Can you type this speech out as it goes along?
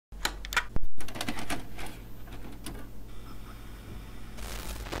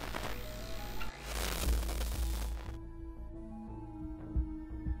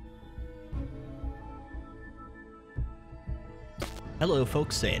Hello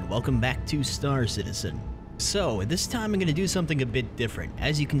folks, and welcome back to Star Citizen. So, this time I'm going to do something a bit different.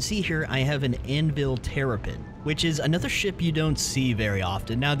 As you can see here, I have an Anvil Terrapin, which is another ship you don't see very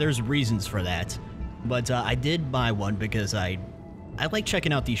often. Now, there's reasons for that, but I did buy one because I like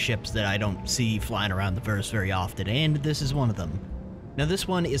checking out these ships that I don't see flying around the verse very often, and this is one of them. Now, this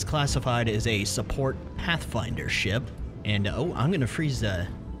one is classified as a support Pathfinder ship, and oh, I'm going to freeze to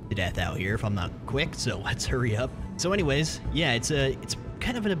death out here if I'm not quick, so let's hurry up. So anyways, yeah, it's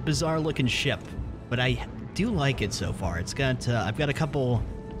kind of a bizarre looking ship, but I do like it so far. It's got I've got a couple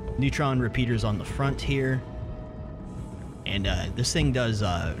neutron repeaters on the front here, and this thing does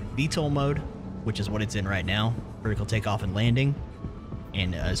VTOL mode, which is what it's in right now, vertical takeoff and landing,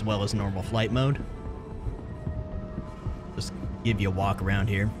 and as well as normal flight mode. Just give you a walk around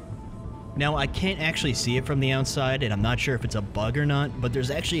here. Now, I can't actually see it from the outside, and I'm not sure if it's a bug or not, but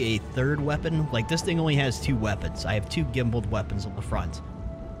there's actually a third weapon. Like, this thing only has two weapons. I have two gimbaled weapons on the front,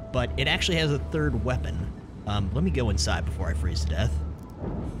 but it actually has a third weapon. Let me go inside before I freeze to death.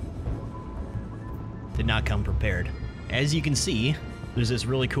 Did not come prepared. As you can see, there's this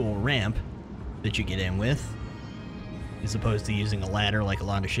really cool ramp that you get in with, as opposed to using a ladder like a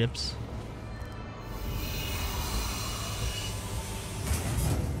lot of ships.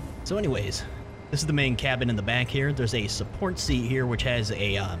 So anyways, this is the main cabin in the back here. There's a support seat here, which has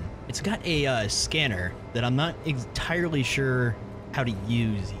a, it's got a scanner that I'm not entirely sure how to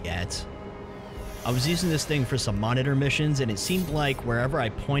use yet. I was using this thing for some monitor missions, and it seemed like wherever I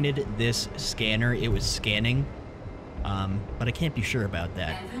pointed this scanner, it was scanning. But I can't be sure about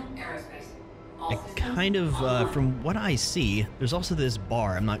that. I kind of, from what I see, there's also this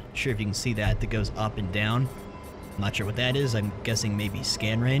bar. I'm not sure if you can see that goes up and down. I'm not sure what that is. I'm guessing maybe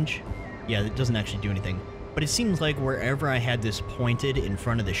scan range. Yeah, it doesn't actually do anything. But it seems like wherever I had this pointed in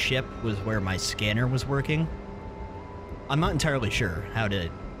front of the ship was where my scanner was working. I'm not entirely sure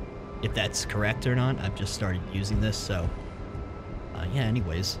if that's correct or not. I've just started using this, so yeah,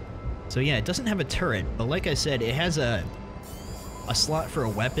 anyways. So yeah, it doesn't have a turret, but like I said, it has a slot for a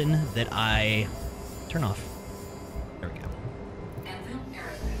weapon that I turn off. There we go.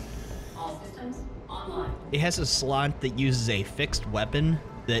 It has a slot that uses a fixed weapon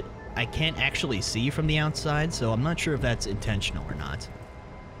that I can't actually see from the outside, so I'm not sure if that's intentional or not.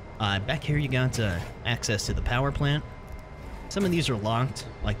 Back here you got access to the power plant. Some of these are locked,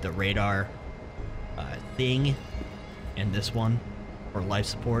 like the radar thing and this one for life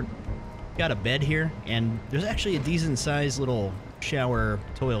support. Got a bed here, and there's actually a decent sized little shower,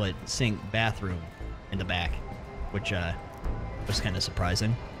 toilet, sink, bathroom in the back, which was kind of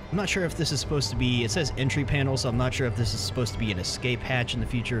surprising. I'm not sure if this is supposed to be, it says entry panel, so I'm not sure if this is supposed to be an escape hatch in the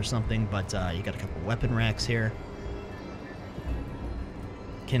future or something, but you got a couple weapon racks here.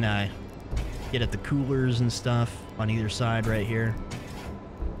 Can get at the coolers and stuff on either side right here.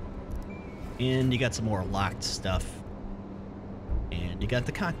 And you got some more locked stuff. And you got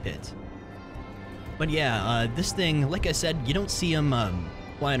the cockpit. But yeah, this thing, like I said, you don't see them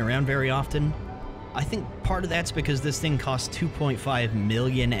flying around very often. I think part of that's because this thing costs 2.5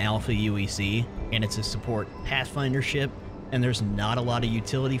 million alpha UEC, and it's a support Pathfinder ship, and there's not a lot of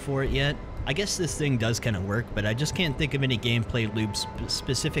utility for it yet. I guess this thing does kind of work, but I just can't think of any gameplay loops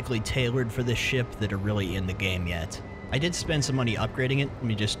specifically tailored for this ship that are really in the game yet. I did spend some money upgrading it. Let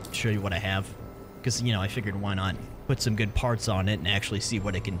me just show you what I have, because, you know, I figured why not put some good parts on it and actually see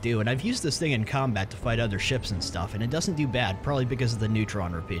what it can do. And I've used this thing in combat to fight other ships and stuff, and it doesn't do bad, probably because of the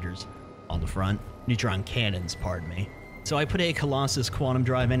neutron repeaters on the front. Neutron cannons, pardon me. So I put a Colossus quantum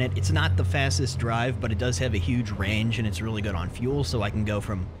drive in it. It's not the fastest drive, but it does have a huge range, and it's really good on fuel, so I can go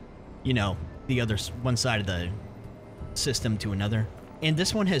from, you know, the other one side of the system to another. And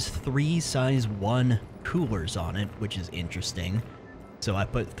this one has 3 size 1 coolers on it, which is interesting. So I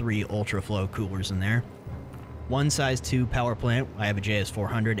put 3 ultra flow coolers in there. 1 size 2 power plant, I have a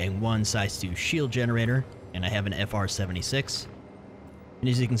JS400, and 1 size 2 shield generator, and I have an FR76. And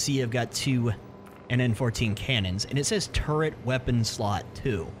as you can see, I've got 2 NN-14 cannons, and it says turret weapon slot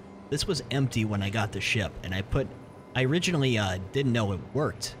 2. This was empty when I got the ship, and I originally didn't know it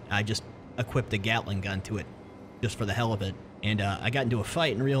worked. I just equipped a Gatling gun to it, just for the hell of it. And I got into a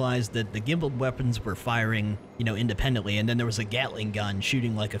fight and realized that the gimbaled weapons were firing, you know, independently, and then there was a Gatling gun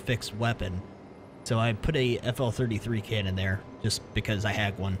shooting like a fixed weapon. So I put a FL-33 cannon there, just because I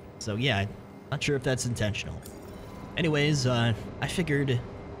had one. So yeah, not sure if that's intentional. Anyways, I figured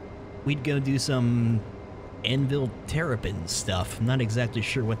we'd go do some Anvil Terrapin stuff. I'm not exactly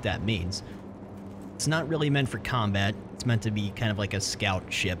sure what that means. It's not really meant for combat. It's meant to be kind of like a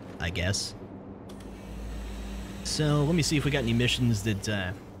scout ship, I guess. So let me see if we got any missions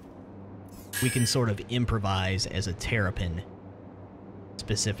that we can sort of improvise as a Terrapin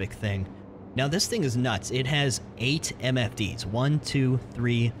specific thing. Now this thing is nuts. It has 8 MFDs. 1, 2,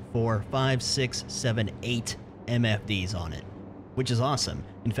 3, 4, 5, 6, 7, 8 MFDs on it, which is awesome.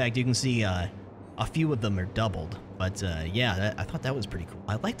 In fact, you can see a few of them are doubled. But yeah, I thought that was pretty cool.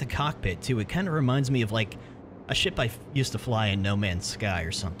 I like the cockpit too. It kind of reminds me of like a ship I used to fly in No Man's Sky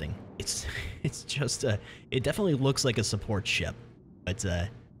or something. It's just it definitely looks like a support ship, but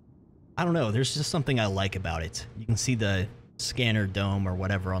I don't know. There's just something I like about it. You can see the scanner dome or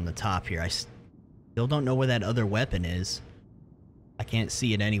whatever on the top here. I still don't know where that other weapon is. I can't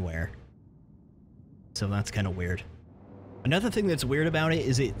see it anywhere, so that's kind of weird. Another thing that's weird about it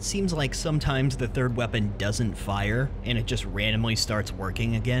is it seems like sometimes the third weapon doesn't fire and it just randomly starts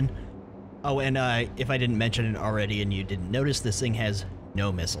working again. Oh, and if I didn't mention it already and you didn't notice, this thing has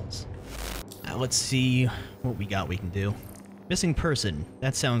no missiles. Let's see what we can do. Missing person.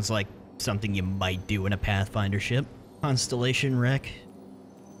 That sounds like something you might do in a Pathfinder ship. Constellation wreck.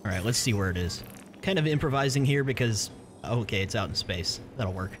 Alright, let's see where it is. Kind of improvising here because... okay, it's out in space.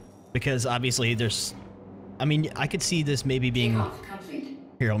 That'll work. Because obviously there's... I mean, I could see this maybe being...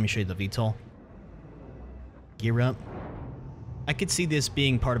 Here, let me show you the VTOL. Gear up. I could see this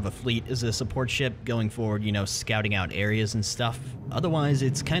being part of a fleet as a support ship going forward, you know, scouting out areas and stuff. Otherwise,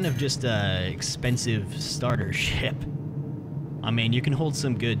 it's kind of just a expensive starter ship. I mean, you can hold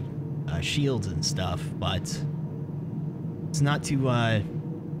some good shields and stuff, but it's not too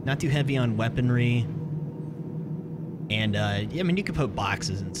heavy on weaponry. And yeah, I mean, you could put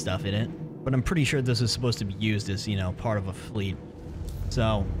boxes and stuff in it, but I'm pretty sure this is supposed to be used as, you know, part of a fleet.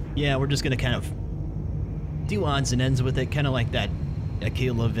 So yeah, we're just gonna kind of do odds and ends with it, kind of like that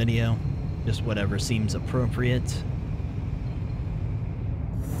Aquila video, just whatever seems appropriate.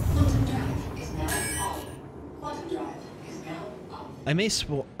 Quantum drive is now on. Quantum drive is now on. I may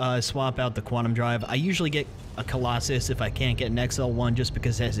swap out the quantum drive. I usually get a Colossus if I can't get an XL1 just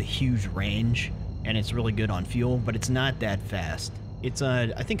because it has a huge range and it's really good on fuel, but it's not that fast. It's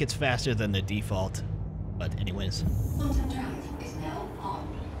I think it's faster than the default, but anyways. Quantum drive is now on.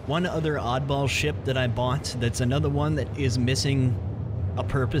 One other oddball ship that I bought that's another one that is missing a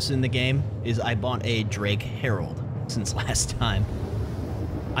purpose in the game is I bought a Drake Herald since last time.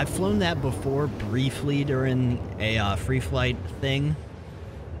 I've flown that before briefly during a free flight thing,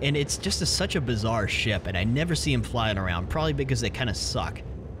 and it's just such a bizarre ship, and I never see them flying around, probably because they kind of suck.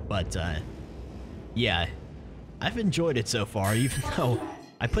 But yeah, I've enjoyed it so far, even though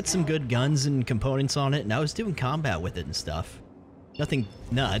I put some good guns and components on it, and I was doing combat with it and stuff. Nothing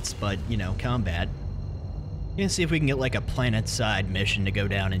nuts, but, you know, combat. We're gonna see if we can get like a planet-side mission to go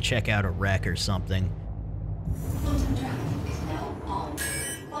down and check out a wreck or something. Quantum drive is now on.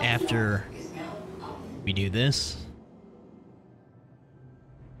 After Is now on. we do this.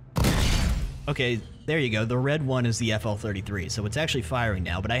 Okay, there you go. The red one is the FL-33, so it's actually firing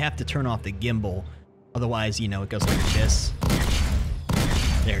now, but I have to turn off the gimbal. Otherwise, you know, it goes like this.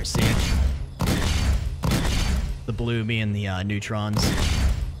 There, see? The blue being the neutrons.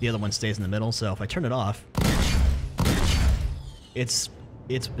 The other one stays in the middle, so if I turn it off, it's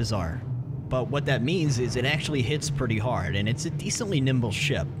bizarre. But what that means is it actually hits pretty hard, and it's a decently nimble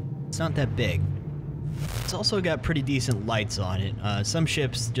ship. It's not that big. It's also got pretty decent lights on it. Some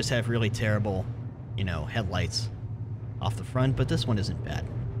ships just have really terrible, you know, headlights off the front, but this one isn't bad.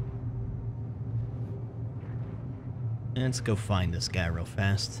 And let's go find this guy real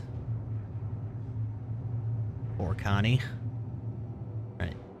fast. Poor Connie.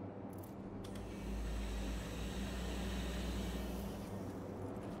 Right.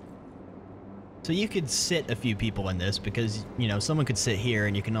 So you could sit a few people in this because, you know, someone could sit here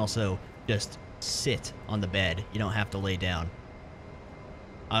and you can also just sit on the bed. You don't have to lay down.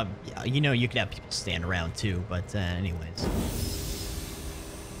 You know, you could have people stand around too, but anyways.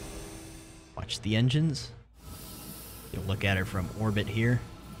 Watch the engines. You'll look at it from orbit here.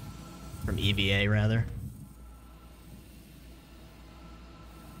 From EVA, rather.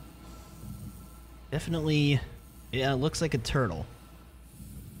 Definitely, yeah, it looks like a turtle.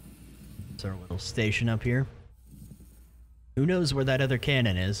 It's our little station up here. Who knows where that other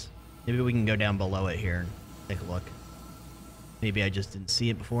cannon is? Maybe we can go down below it here and take a look. Maybe I just didn't see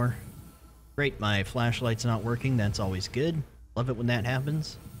it before. Great, my flashlight's not working. That's always good. Love it when that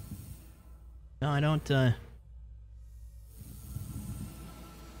happens. No, I don't,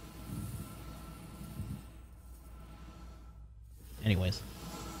 anyways.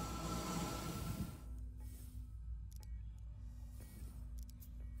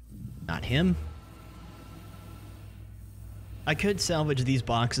 Not him. I could salvage these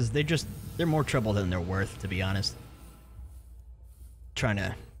boxes. They're more trouble than they're worth, to be honest. Trying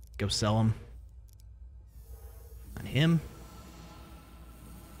to go sell them. Not him.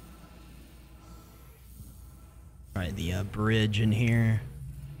 Try the bridge in here.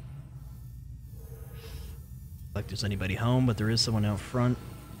 Like there's anybody home, but there is someone out front.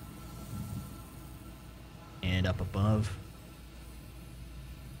 And up above.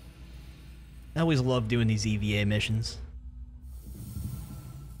 I always love doing these EVA missions.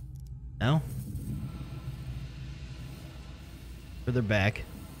 No? Further back.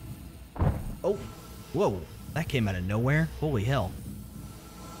 Oh! Whoa! That came out of nowhere. Holy hell.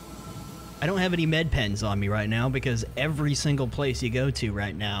 I don't have any med pens on me right now because every single place you go to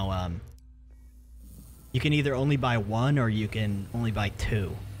right now, you can either only buy one or you can only buy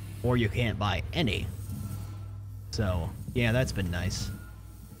two. Or you can't buy any. So, yeah, that's been nice.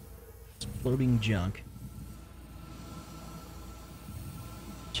 Exploding junk.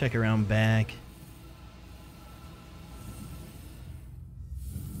 Check around back.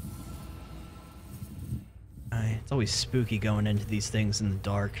 It's always spooky going into these things in the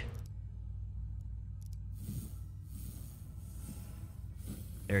dark.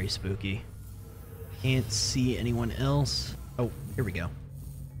 Very spooky. Can't see anyone else. Oh, here we go.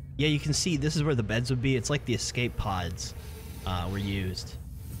 Yeah, you can see this is where the beds would be. It's like the escape pods were used.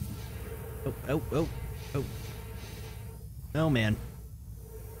 Oh, oh, oh, oh. Oh, man.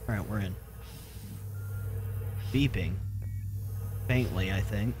 Alright, we're in. Beeping. Faintly, I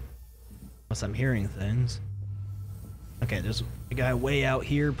think. Unless I'm hearing things. Okay, there's a guy way out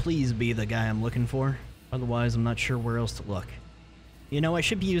here. Please be the guy I'm looking for. Otherwise, I'm not sure where else to look. You know, I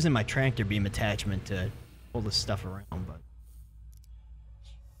should be using my tractor beam attachment to pull this stuff around, but...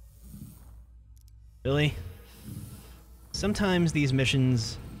 Really? Sometimes these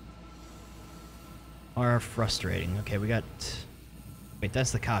missions are frustrating. Okay, we got... Wait,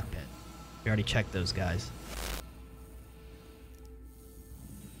 that's the cockpit. We already checked those guys.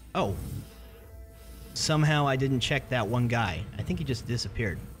 Oh. Somehow I didn't check that one guy. I think he just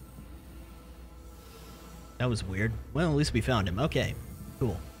disappeared. That was weird. Well, at least we found him. Okay,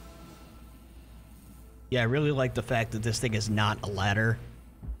 cool. Yeah, I really like the fact that this thing is not a ladder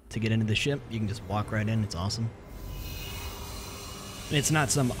to get into the ship. You can just walk right in. It's awesome. And it's not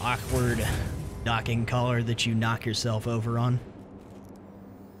some awkward docking collar that you knock yourself over on.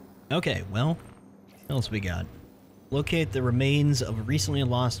 Okay, well, what else we got? Locate the remains of a recently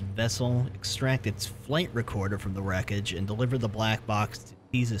lost vessel, extract its flight recorder from the wreckage, and deliver the black box to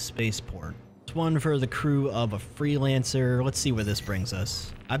Pisa spaceport. It's one for the crew of a freelancer. Let's see where this brings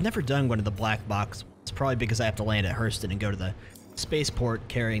us. I've never done one of the black box ones. It's probably because I have to land at Hurston and go to the spaceport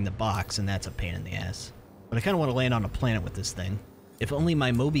carrying the box, and that's a pain in the ass. But I kind of want to land on a planet with this thing. If only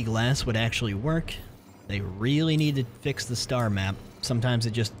my Moby glass would actually work. They really need to fix the star map. Sometimes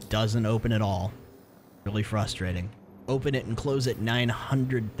it just doesn't open at all. Really frustrating. Open it and close it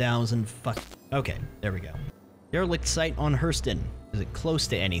 900,000 fuck. Okay, there we go. Derelict site on Hurston. Is it close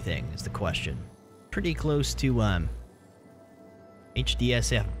to anything, is the question. Pretty close to,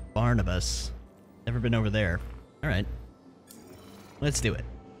 HDSF Barnabas. Never been over there. Alright. Let's do it.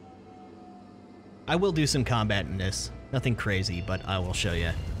 I will do some combat in this. Nothing crazy, but I will show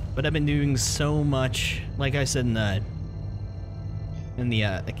you. But I've been doing so much, like I said in the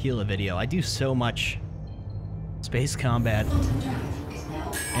Aquila video, I do so much space combat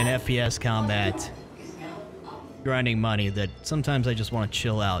and FPS combat, grinding money, that sometimes I just want to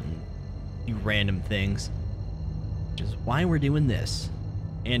chill out and do random things. Which is why we're doing this.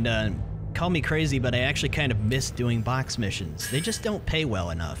 And call me crazy, but I actually kind of miss doing box missions. They just don't pay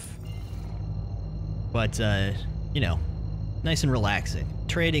well enough. But, you know, nice and relaxing.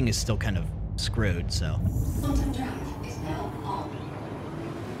 Trading is still kind of screwed, so.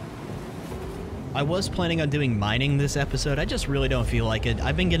 I was planning on doing mining this episode. I just really don't feel like it.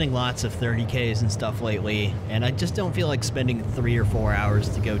 I've been getting lots of 30Ks and stuff lately, and I just don't feel like spending 3 or 4 hours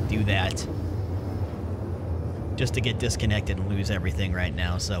to go do that. Just to get disconnected and lose everything right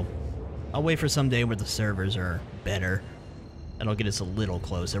now, so I'll wait for some day where the servers are better. That'll get us a little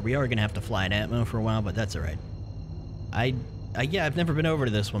closer. We are going to have to fly an Atmo for a while, but that's alright. Yeah, I've never been over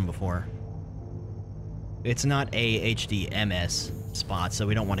to this one before. It's not a HDMS spot, so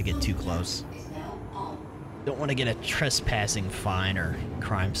we don't want to get too close. Don't want to get a trespassing fine or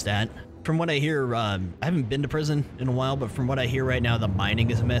crime stat. From what I hear, I haven't been to prison in a while, but from what I hear right now, the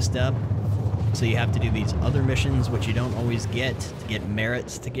mining is messed up. So you have to do these other missions, which you don't always get, to get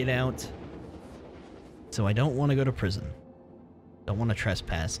merits to get out. So I don't want to go to prison. Don't want to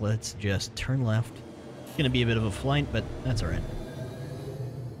trespass. Let's just turn left. It's going to be a bit of a flight, but that's alright.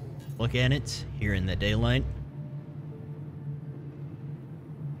 Look at it here in the daylight.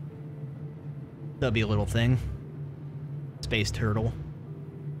 That'll be a little thing. Space turtle.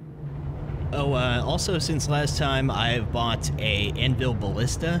 Oh, also since last time, I've bought a Anvil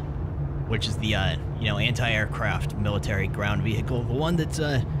ballista. which is the, you know, anti-aircraft military ground vehicle. The one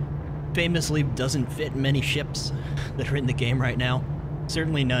that, famously doesn't fit in many ships that are in the game right now.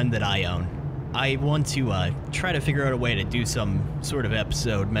 Certainly none that I own. I want to, try to figure out a way to do some sort of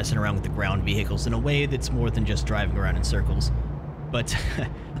episode messing around with the ground vehicles in a way that's more than just driving around in circles. But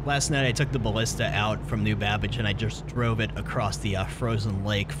last night I took the Ballista out from New Babbage and I just drove it across the frozen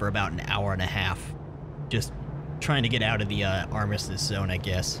lake for about an hour and a half. Just trying to get out of the Armistice Zone, I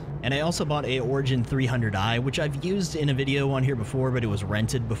guess. And I also bought a Origin 300i, which I've used in a video on here before, but it was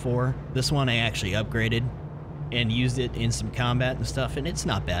rented before. This one I actually upgraded and used it in some combat and stuff, and it's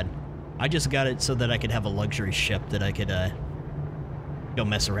not bad. I just got it so that I could have a luxury ship that I could go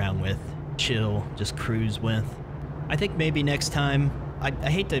mess around with, chill, just cruise with. I think maybe next time, I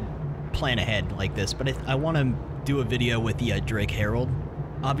hate to plan ahead like this, but I want to do a video with the Drake Herald.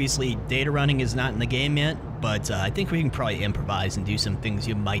 Obviously, data running is not in the game yet, but I think we can probably improvise and do some things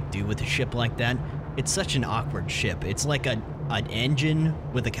you might do with a ship like that. It's such an awkward ship. It's like an engine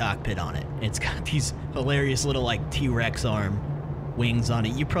with a cockpit on it. It's got these hilarious little like T-Rex arm wings on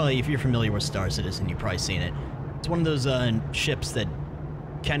it. You probably, if you're familiar with Star Citizen, you've probably seen it. It's one of those ships that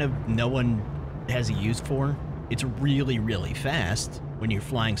kind of no one has a use for. It's really, really fast. When you're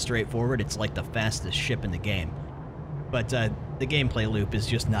flying straight forward, it's like the fastest ship in the game. But the gameplay loop is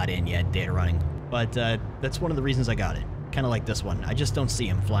just not in yet, data running. But that's one of the reasons I got it. Kind of like this one. I just don't see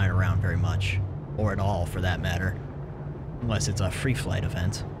him flying around very much. Or at all, for that matter. Unless it's a free flight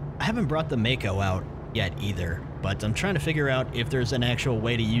event. I haven't brought the Mako out yet either, but I'm trying to figure out if there's an actual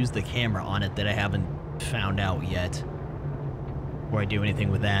way to use the camera on it that I haven't found out yet. Before I do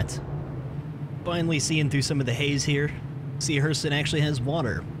anything with that. Finally seeing through some of the haze here. See, Hurston actually has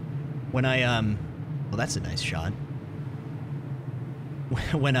water. When I, well, that's a nice shot.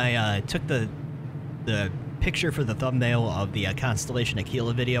 When I took the picture for the thumbnail of the Constellation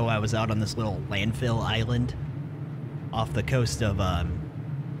Aquila video, I was out on this little landfill island off the coast of,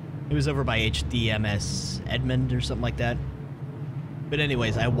 it was over by HDMS Edmund or something like that. But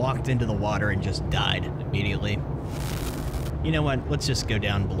anyways, I walked into the water and just died immediately. You know what? Let's just go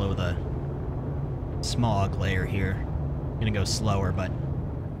down below the smog layer here. I'm gonna go slower, but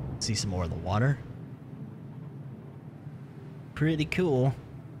see some more of the water. Pretty cool.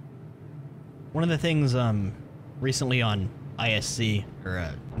 One of the things recently on ISC,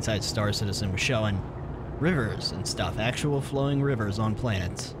 or inside Star Citizen, was showing rivers and stuff, actual flowing rivers on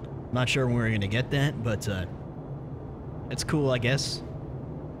planets. I'm not sure when we're gonna get that, but it's cool, I guess.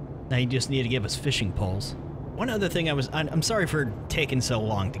 Now you just need to give us fishing poles. One other thing I'm sorry for taking so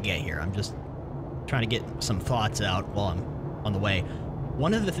long to get here. I'm just trying to get some thoughts out while I'm on the way.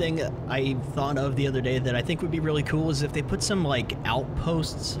 One other thing I thought of the other day that I think would be really cool is if they put some, like,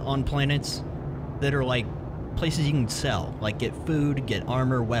 outposts on planets that are, like, places you can sell. Like, get food, get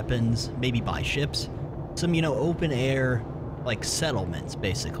armor, weapons, maybe buy ships. Some, you know, open air, like, settlements,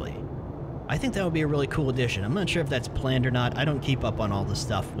 basically. I think that would be a really cool addition. I'm not sure if that's planned or not. I don't keep up on all the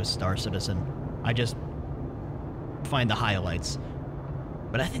stuff with Star Citizen. I just find the highlights.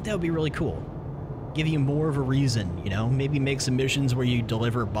 But I think that would be really cool. Give you more of a reason, you know? Maybe make some missions where you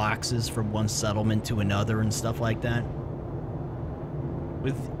deliver boxes from one settlement to another and stuff like that.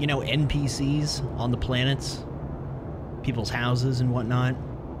 With, you know, NPCs on the planets, people's houses and whatnot.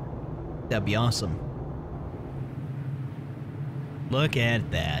 That'd be awesome. Look at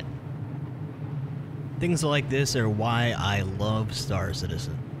that. Things like this are why I love Star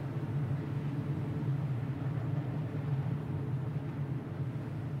Citizen.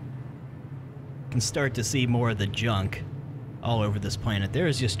 Can start to see more of the junk all over this planet. There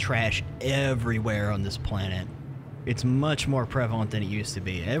is just trash everywhere on this planet. It's much more prevalent than it used to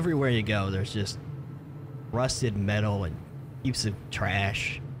be. Everywhere you go, there's just rusted metal and heaps of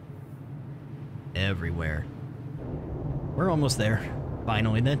trash everywhere. We're almost there,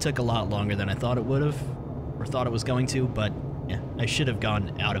 finally. That took a lot longer than I thought it would have, or thought it was going to, but yeah, I should have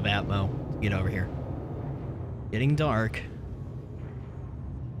gone out of ammo to get over here. Getting dark.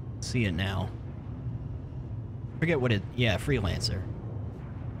 See it now. Forget what it... yeah, Freelancer.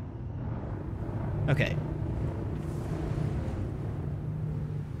 Okay.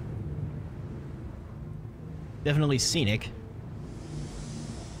 Definitely scenic.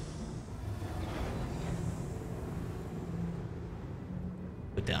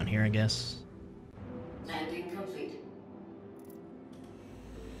 Put down here, I guess. Landing complete.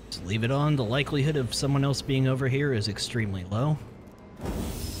 Just leave it on. The likelihood of someone else being over here is extremely low.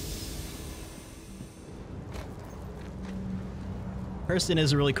 Hurston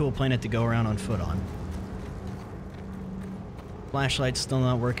is a really cool planet to go around on foot on. Flashlight's still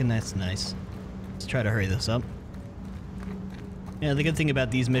not working, that's nice. Let's try to hurry this up. Yeah, the good thing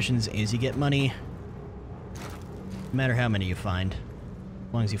about these missions is you get money no matter how many you find,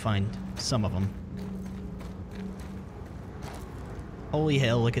 as long as you find some of them. Holy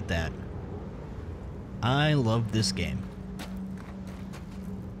hell, look at that. I love this game.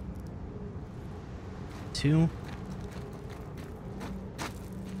 2.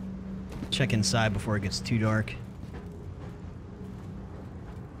 Check inside before it gets too dark.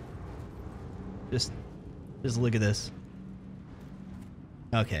 Just look at this.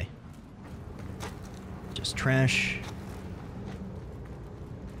 Okay. Just trash.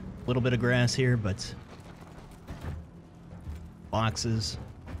 A little bit of grass here, but boxes.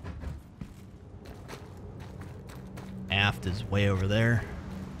 Aft is way over there.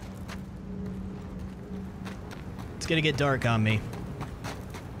 It's gonna get dark on me.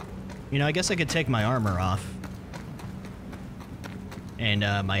 You know, I guess I could take my armor off. And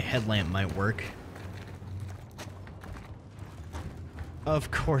my headlamp might work.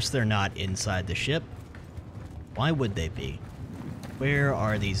 Of course they're not inside the ship. Why would they be? Where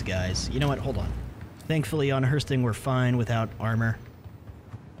are these guys? You know what? Hold on. Thankfully on Hursting we're fine without armor.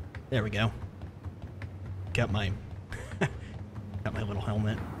 There we go. Got my little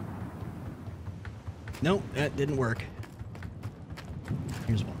helmet. Nope, that didn't work.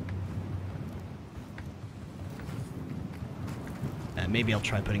 Here's one. Maybe I'll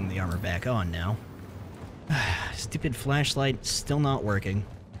try putting the armor back on now. Stupid flashlight, still not working.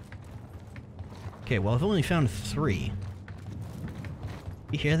 Okay, well, I've only found 3.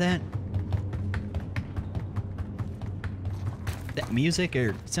 You hear that? That music, or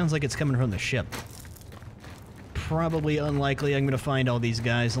it sounds like it's coming from the ship. Probably unlikely I'm gonna find all these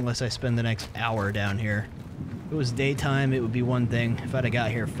guys unless I spend the next hour down here. If it was daytime, it would be one thing. If I'd have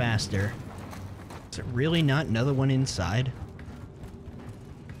got here faster. Is it really not another one inside?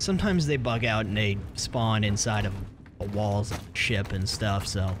 Sometimes they bug out and they spawn inside of walls of the ship and stuff,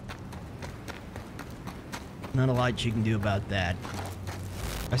 so not a lot you can do about that.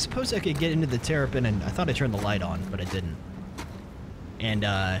 I suppose I could get into the Terrapin, and I thought I turned the light on, but I didn't. And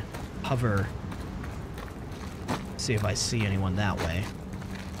hover, see if I see anyone that way.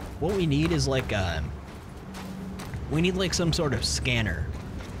 What we need is like we need like some sort of scanner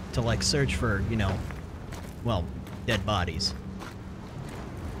to like search for, you know, well, dead bodies.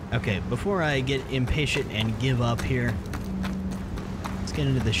 Okay, before I get impatient and give up here, let's get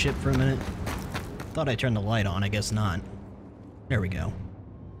into the ship for a minute. Thought I turned the light on, I guess not. There we go.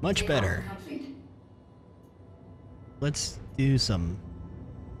 Much better. Let's do some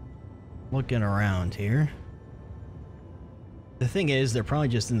looking around here. The thing is, they're probably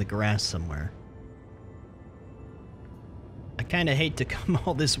just in the grass somewhere. I kinda hate to come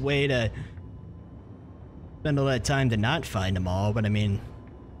all this way to spend all that time to not find them all, but I mean,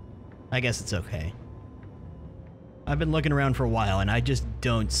 I guess it's okay. I've been looking around for a while and I just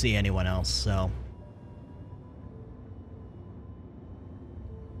don't see anyone else, so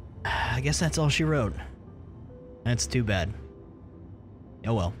I guess that's all she wrote. That's too bad.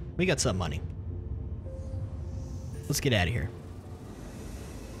 Oh well, we got some money. Let's get out of here.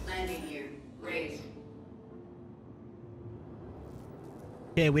 Landing gear raised.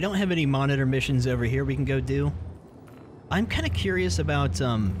 Okay, we don't have any monitor missions over here we can go do. I'm kind of curious about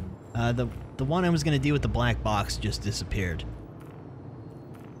the one I was gonna do with the black box just disappeared.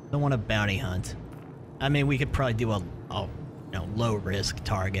 Don't want a bounty hunt. I mean, we could probably do a you know, low risk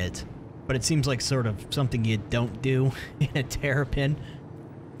target, but it seems like sort of something you don't do in a Terrapin.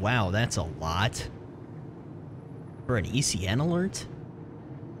 Wow, that's a lot. For an ECN alert?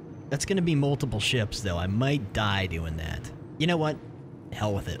 That's gonna be multiple ships though. I might die doing that. You know what?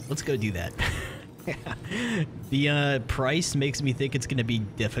 Hell with it. Let's go do that. The price makes me think it's gonna be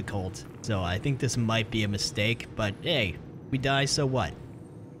difficult, so I think this might be a mistake, but hey, we die, so what?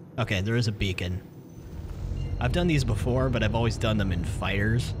 Okay, there is a beacon. I've done these before, but I've always done them in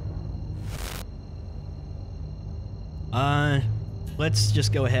fighters. Let's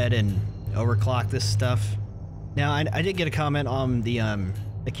just go ahead and overclock this stuff. Now, I did get a comment on the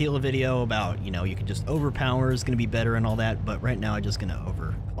Aquila video about, you know, you can just overpower is gonna be better and all that, but right now I'm just gonna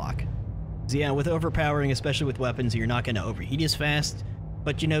overclock. So yeah, with overpowering, especially with weapons, you're not gonna overheat as fast,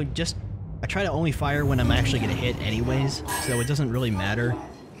 but you know, I try to only fire when I'm actually gonna hit anyways, so it doesn't really matter.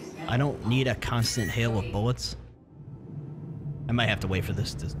 I don't need a constant hail of bullets. I might have to wait for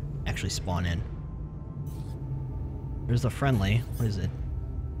this to actually spawn in. There's the friendly. What is it?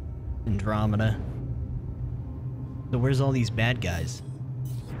 Andromeda. So where's all these bad guys?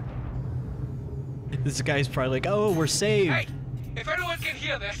 This guy's probably like, oh, we're saved. Hey, if anyone can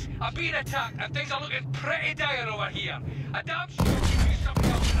hear this, I'm being attacked and things are looking pretty dire over here. A damn sure give me something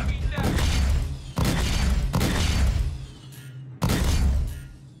else. I mean,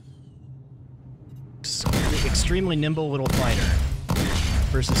 Extremely nimble little fighter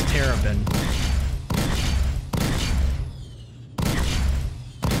versus Terrapin.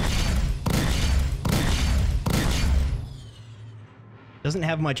 Doesn't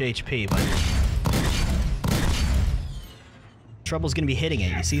have much HP, but trouble's gonna be hitting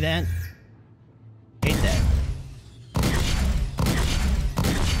it. You see that? Hate that.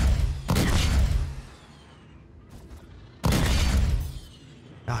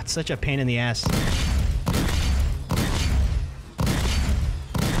 Oh, it's such a pain in the ass.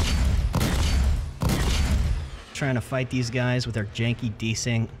 Trying to fight these guys with their janky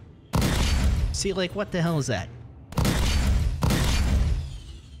desync. See, like, what the hell is that?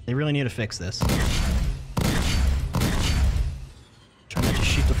 They really need to fix this. Try not to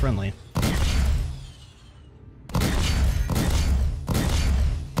shoot the friendly.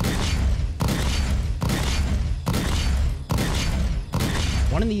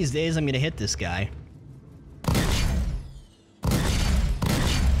 One of these days I'm gonna hit this guy.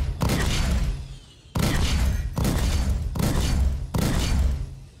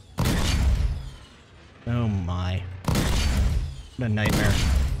 Oh my. What a nightmare.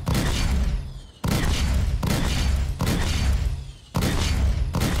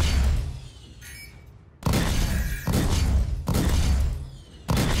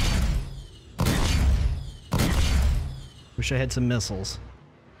 Wish I had some missiles.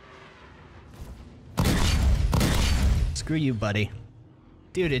 Screw you, buddy.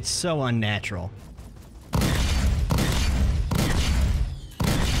 Dude, it's so unnatural.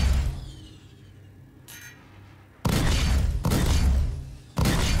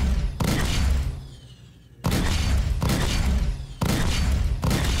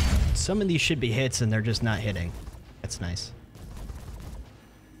 Some of these should be hits and they're just not hitting. That's nice.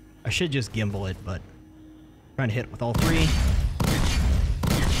 I should just gimbal it, but trying to hit with all three.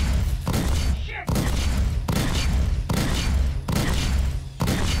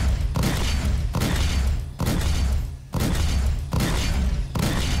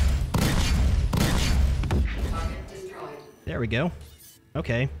 There we go.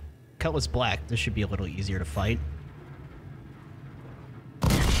 Okay. Cutlass Black. This should be a little easier to fight.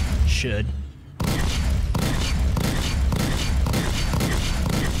 Should.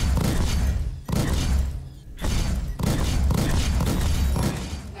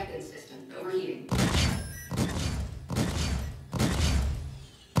 Weapon system overheating.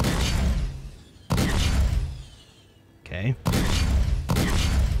 Okay.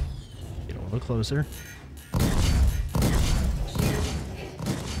 Get a little closer.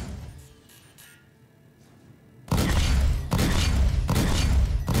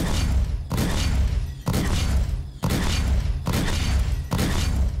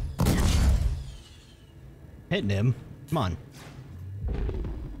 Hitting him. Come on.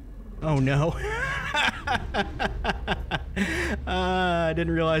 Oh no. I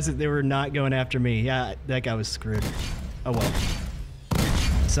didn't realize that they were not going after me. Yeah, that guy was screwed. Oh well.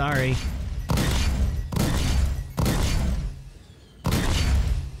 Sorry.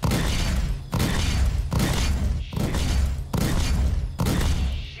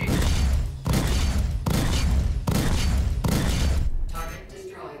 Target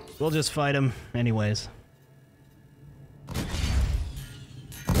destroyed. We'll just fight him anyways.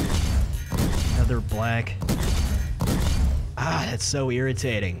 Another black. Ah, that's so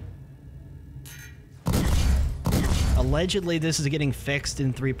irritating. Allegedly, this is getting fixed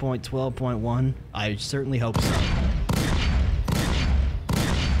in 3.12.1. I certainly hope so.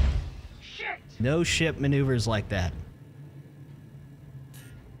 No ship maneuvers like that.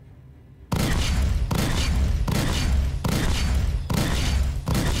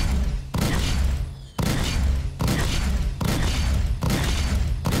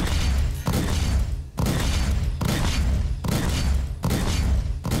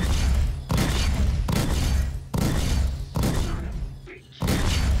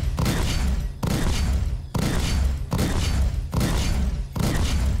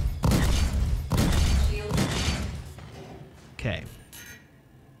 Okay.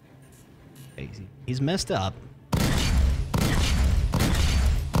 He's messed up.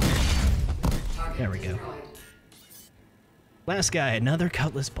 There we go. Last guy, another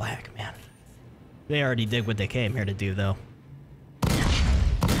Cutlass Black, man. They already did what they came here to do, though.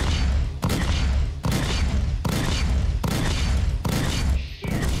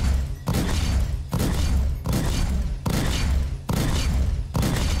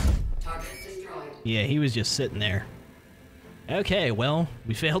 Yeah, he was just sitting there. Okay, well,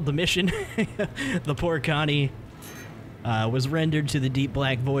 we failed the mission. The poor Connie was rendered to the deep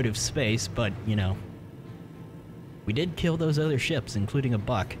black void of space, but, you know, we did kill those other ships, including a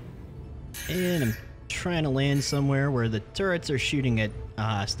buck. And I'm trying to land somewhere where the turrets are shooting at a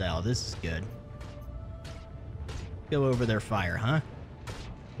hostile. This is good. Go over their fire, huh?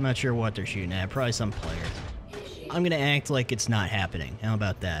 I'm not sure what they're shooting at. Probably some player. I'm gonna act like it's not happening. How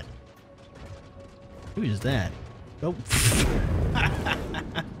about that? Who is that? Oh.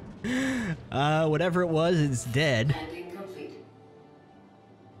 Whatever it was, it's dead. Landing complete.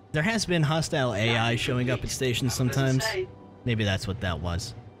 There has been hostile AI showing up at stations sometimes. Maybe that's what that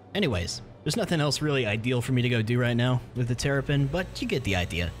was. Anyways, there's nothing else really ideal for me to go do right now with the Terrapin, but you get the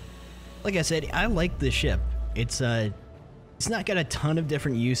idea. Like I said, I like this ship. It's not got a ton of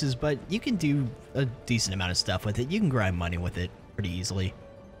different uses, but you can do a decent amount of stuff with it. You can grind money with it pretty easily.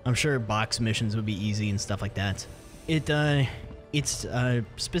 I'm sure box missions would be easy and stuff like that. Its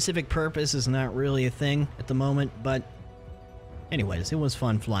specific purpose is not really a thing at the moment, but anyways, it was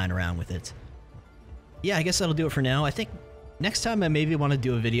fun flying around with it. Yeah, I guess that'll do it for now. I think next time I maybe want to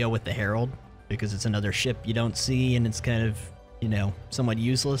do a video with the Herald, because it's another ship you don't see and it's kind of, you know, somewhat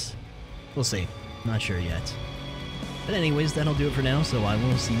useless. We'll see. Not sure yet. But anyways, that'll do it for now, so I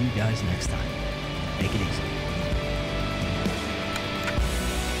will see you guys next time. Take it easy.